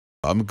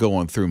I'm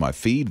going through my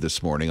feed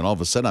this morning, and all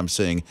of a sudden I'm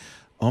saying,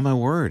 oh, my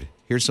word,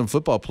 here's some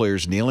football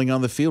players kneeling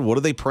on the field. What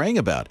are they praying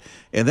about?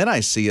 And then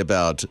I see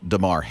about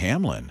Damar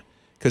Hamlin,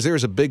 because there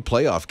was a big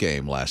playoff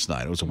game last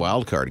night. It was a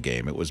wild card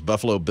game. It was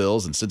Buffalo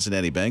Bills and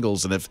Cincinnati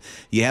Bengals. And if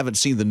you haven't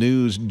seen the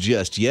news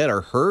just yet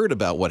or heard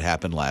about what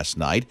happened last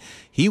night,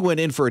 he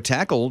went in for a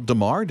tackle,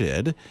 Damar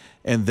did,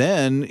 and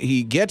then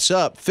he gets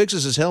up,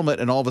 fixes his helmet,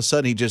 and all of a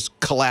sudden he just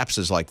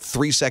collapses like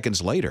 3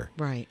 seconds later.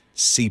 Right.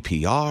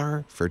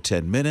 CPR for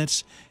 10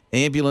 minutes.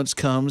 Ambulance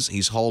comes.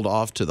 He's hauled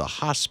off to the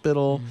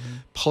hospital. Mm-hmm.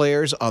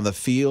 Players on the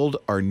field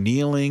are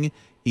kneeling,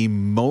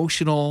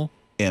 emotional,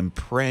 and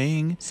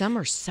praying. Some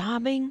are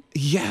sobbing.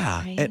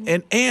 Yeah.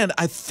 And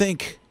I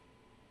think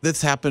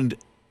this happened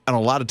on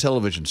a lot of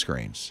television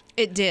screens.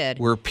 It did.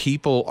 Where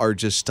people are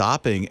just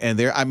stopping. And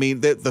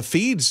the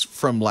feeds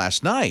from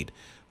last night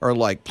are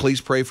like,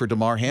 please pray for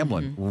Damar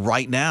Hamlin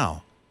right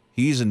now.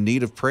 He's in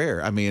need of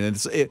prayer. I mean,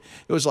 it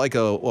was like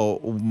a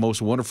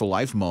most wonderful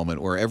life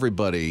moment where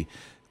everybody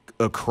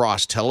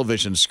across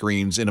television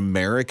screens in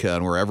America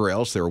and wherever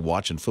else they were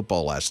watching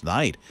football last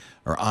night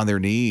are on their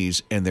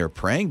knees and they're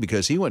praying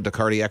because he went to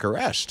cardiac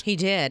arrest. He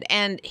did.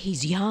 And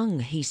he's young.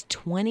 He's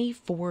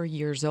 24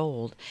 years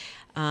old.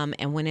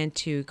 And went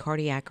into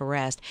cardiac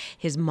arrest.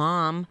 His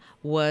mom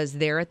was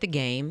there at the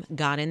game,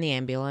 got in the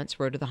ambulance,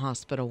 rode to the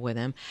hospital with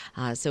him.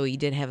 So he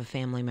did have a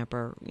family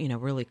member,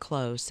 really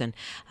close. And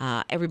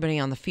everybody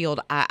on the field,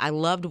 I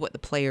loved what the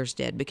players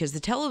did because the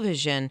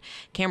television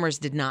cameras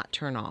did not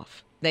turn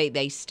off.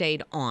 They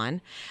stayed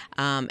on.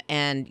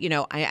 And,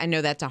 I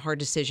know that's a hard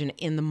decision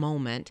in the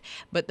moment,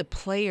 but the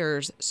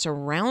players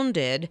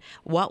surrounded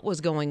what was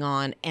going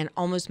on and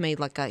almost made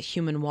like a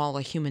human wall,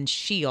 a human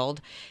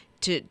shield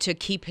to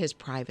keep his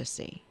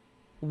privacy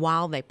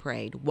while they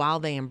prayed, while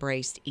they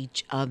embraced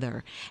each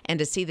other. And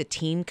to see the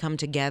team come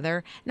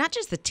together, not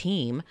just the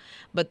team,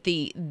 but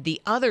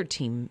the other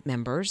team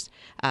members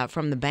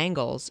from the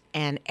Bengals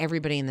and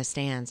everybody in the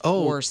stands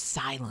were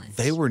silent.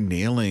 They were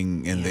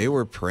kneeling and they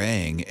were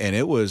praying, and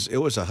it was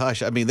a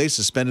hush. I mean, they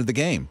suspended the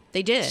game.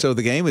 They did. So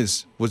the game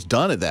was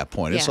done at that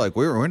point. It's like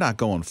we're not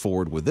going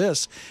forward with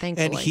this.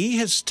 Thankfully. And he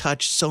has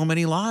touched so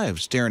many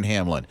lives, Darren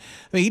Hamlin.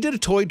 I mean, he did a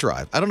toy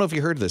drive. I don't know if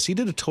you heard this. He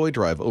did a toy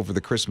drive over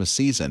the Christmas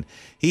season.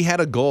 He had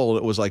a goal.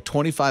 It was like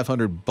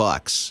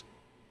 $2,500,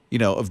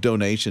 of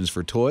donations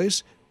for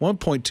toys.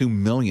 1.2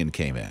 million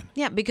came in.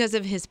 Yeah, because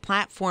of his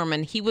platform,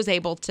 and he was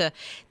able to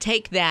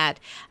take that,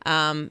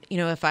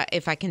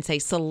 if I can say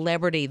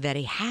celebrity that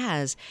he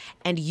has,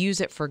 and use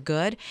it for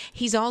good.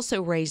 He's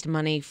also raised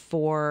money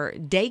for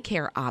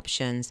daycare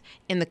options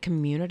in the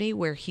community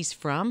where he's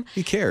from.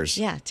 He cares.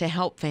 Yeah, to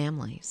help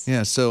families.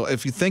 Yeah, so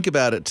if you think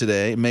about it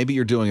today, maybe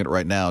you're doing it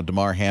right now.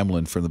 Damar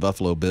Hamlin from the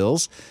Buffalo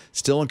Bills,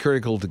 still in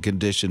critical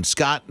condition.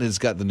 Scott has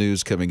got the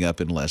news coming up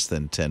in less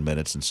than 10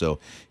 minutes, and so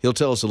he'll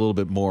tell us a little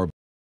bit more about